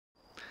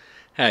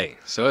Hey,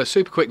 so a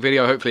super quick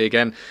video hopefully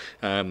again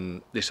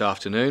this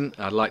afternoon.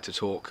 I'd like to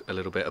talk a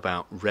little bit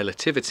about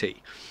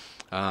relativity.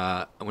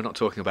 And we're not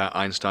talking about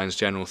Einstein's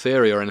general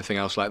theory or anything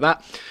else like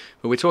that,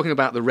 but we're talking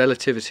about the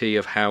relativity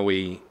of how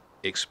we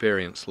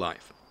experience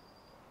life.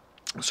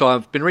 So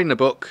I've been reading a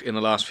book in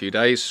the last few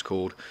days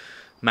called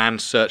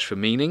Man's Search for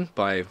Meaning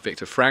by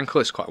Viktor Frankl.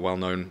 It's quite a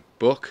well-known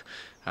book.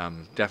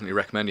 Definitely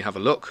recommend you have a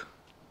look.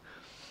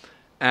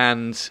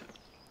 And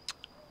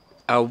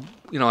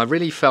I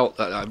really felt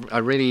that I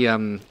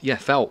really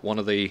felt one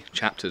of the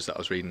chapters that I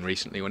was reading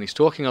recently when he's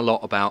talking a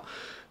lot about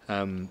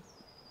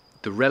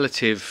the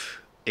relative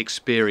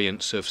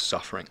experience of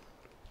suffering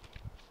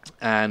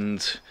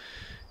and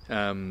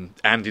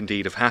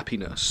indeed of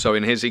happiness. So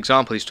in his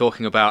example, he's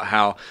talking about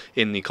how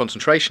in the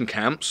concentration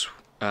camps,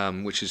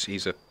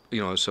 he's a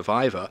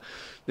survivor.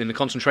 In the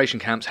concentration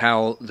camps,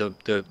 how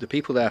the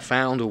people there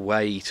found a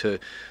way to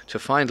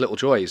find little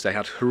joys. They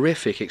had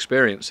horrific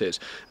experiences,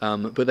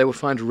 but they would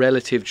find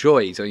relative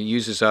joys. And he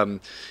uses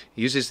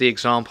the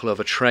example of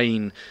a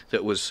train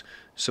that was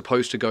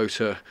supposed to go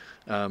to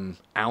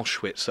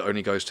Auschwitz that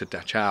only goes to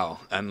Dachau,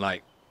 and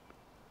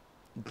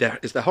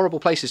they're horrible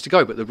places to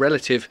go, but the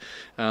relative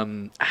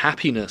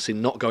happiness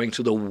in not going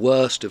to the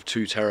worst of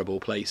two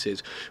terrible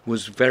places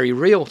was very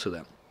real to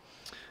them.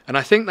 And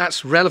I think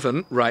that's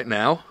relevant right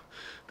now,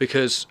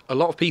 because a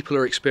lot of people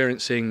are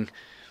experiencing,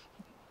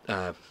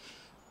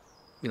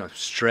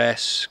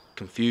 stress,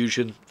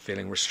 confusion,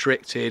 feeling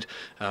restricted.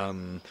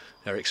 They're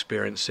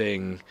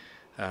experiencing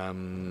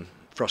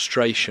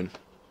frustration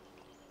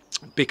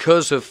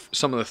because of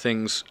some of the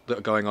things that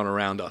are going on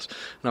around us.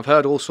 And I've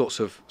heard all sorts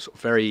of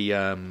very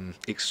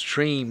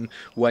extreme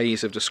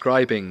ways of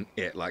describing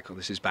it, like, oh,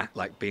 this is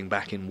like being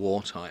back in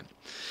wartime.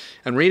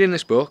 And reading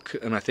this book,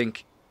 and I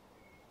think,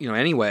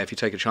 anyway, if you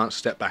take a chance to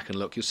step back and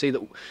look, you'll see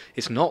that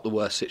it's not the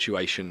worst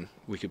situation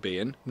we could be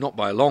in, not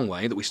by a long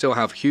way, that we still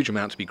have a huge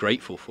amount to be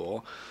grateful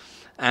for,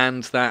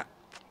 and that,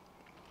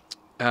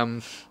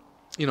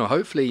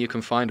 hopefully you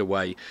can find a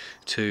way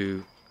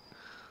to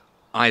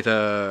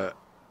either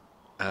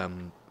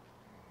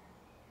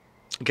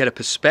get a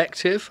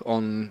perspective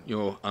on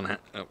your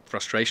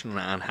frustration and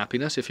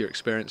unhappiness if you're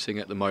experiencing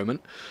it at the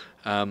moment,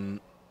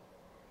 and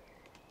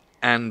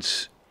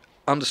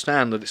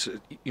understand that it's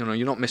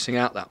you're not missing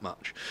out that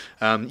much.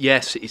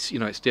 Yes,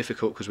 it's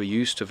difficult because we're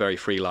used to very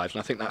free lives, and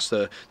I think that's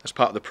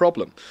part of the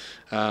problem.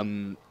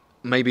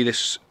 Maybe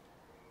this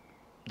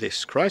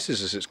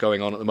crisis as it's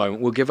going on at the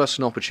moment will give us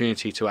an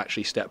opportunity to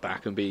actually step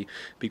back and be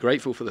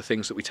grateful for the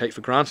things that we take for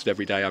granted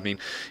every day. I mean,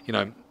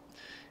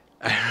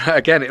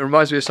 again, it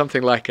reminds me of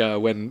something like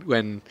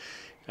when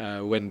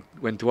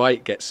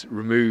Dwight gets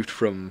removed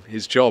from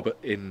his job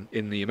in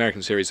the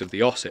American series of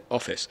The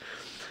Office.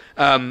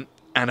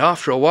 And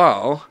after a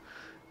while,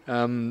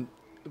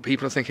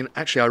 people are thinking,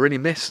 actually, I really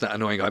miss that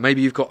annoying guy.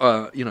 Maybe you've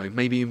got,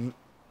 maybe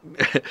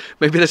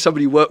there's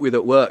somebody you work with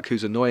at work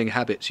whose annoying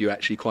habits you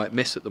actually quite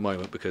miss at the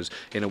moment, because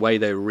in a way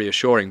they were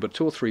reassuring. But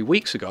 2 or 3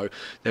 weeks ago,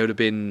 they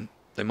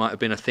might have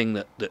been a thing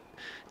that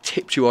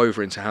tipped you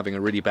over into having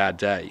a really bad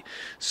day.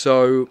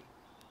 So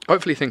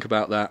hopefully think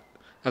about that.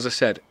 As I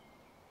said,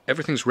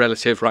 everything's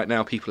relative right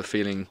now. People are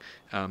feeling...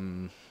 a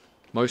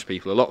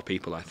lot of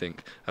people, I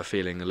think, are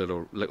feeling a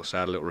little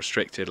sad, a little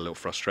restricted, a little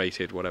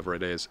frustrated, whatever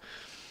it is.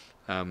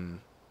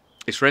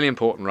 It's really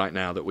important right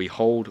now that we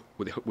hold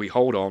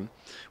on,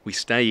 we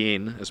stay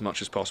in as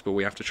much as possible.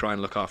 We have to try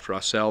and look after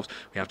ourselves.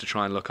 We have to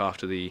try and look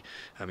after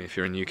if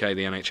you're in the UK,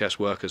 the NHS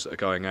workers that are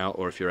going out,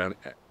 or if you're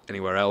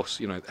anywhere else,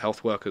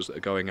 health workers that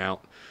are going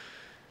out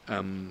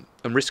and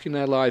risking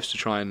their lives to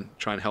try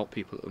and help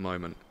people at the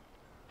moment.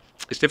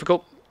 It's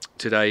difficult.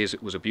 Today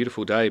was a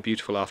beautiful day, a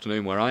beautiful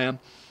afternoon where I am.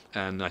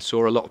 And I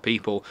saw a lot of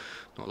people,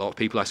 not a lot of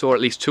people, I saw at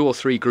least 2 or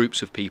 3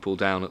 groups of people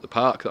down at the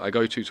park that I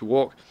go to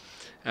walk.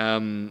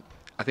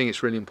 I think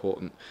it's really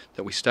important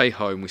that we stay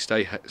home, we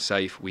stay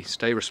safe, we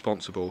stay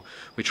responsible,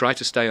 we try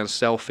to stay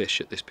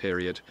unselfish at this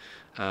period,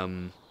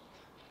 and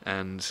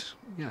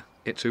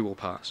it too will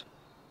pass.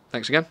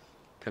 Thanks again,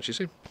 catch you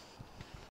soon.